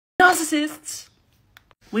Narcissists!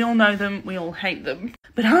 We all know them, we all hate them.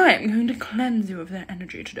 But I'm going to cleanse you of their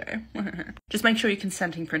energy today. Just make sure you're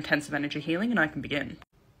consenting for intensive energy healing and I can begin.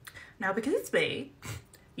 Now, because it's me,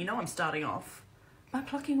 you know I'm starting off by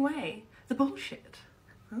plucking away the bullshit.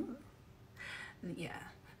 Oh. Yeah,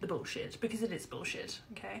 the bullshit, because it is bullshit,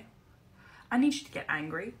 okay? I need you to get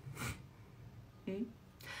angry.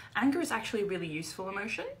 Anger is actually a really useful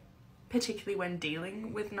emotion, particularly when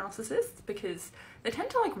dealing with narcissists, because they tend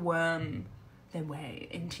to like worm their way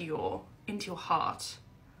into your heart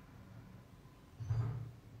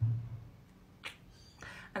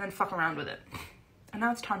and then fuck around with it. And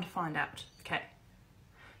now it's time to find out, okay?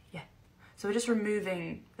 Yeah. So we're just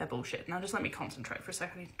removing their bullshit. Now just let me concentrate for a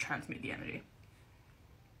second. I need to transmute the energy.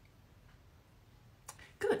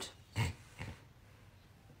 Good.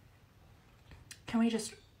 Can we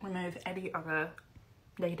just remove any other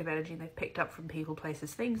negative energy they've picked up from people,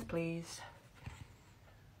 places, things, please?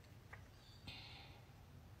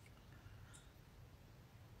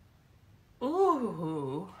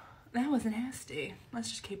 Ooh, that was nasty. Let's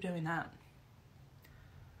just keep doing that.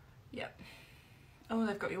 Yep. Oh,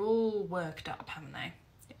 they've got you all worked up, haven't they?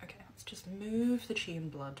 Yeah, okay, let's just move the chi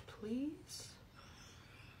and blood, please.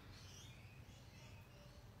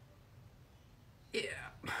 Yeah.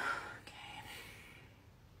 Okay.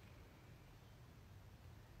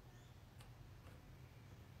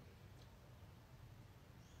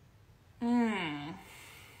 Oh.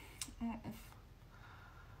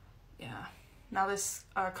 Yeah. Now this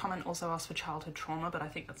comment also asks for childhood trauma, but I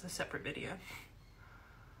think that's a separate video.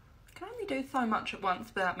 I can only do so much at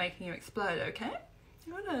once without making you explode, okay?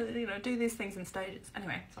 You gotta, you know, do these things in stages.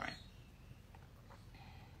 Anyway, sorry.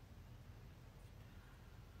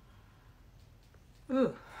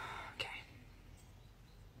 Ooh, okay.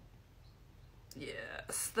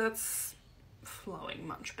 Yes, that's flowing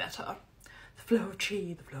much better. The flow of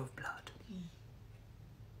chi, the flow of blood.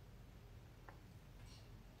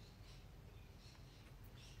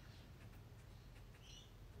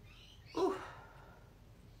 Ooh.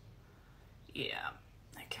 Yeah,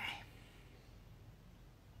 okay.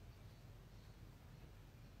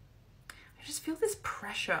 I just feel this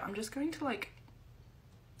pressure. I'm just going to like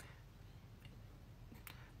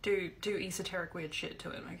do esoteric weird shit to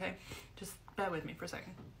it, okay? Just bear with me for a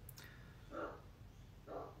second.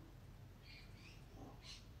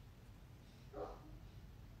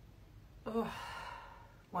 Oh,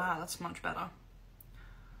 wow, that's much better.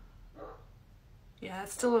 Yeah,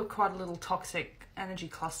 it's still quite a little toxic energy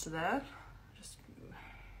cluster there. Just...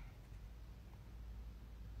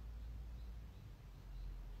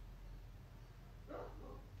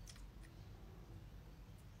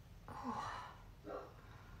 Oh.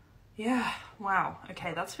 Yeah, wow.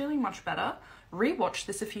 Okay, that's feeling much better. Rewatch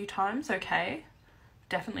this a few times, okay?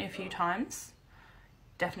 Definitely a few times.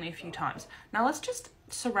 Definitely a few times. Now let's just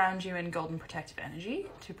surround you in golden protective energy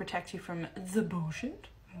to protect you from the bullshit.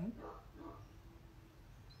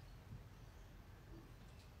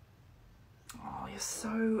 Oh, you're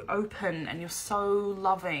so open and you're so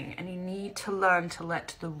loving, and you need to learn to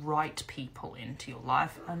let the right people into your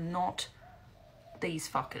life and not these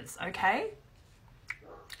fuckers, okay?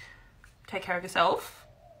 Take care of yourself.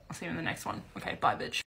 I'll see you in the next one. Okay, bye, bitch.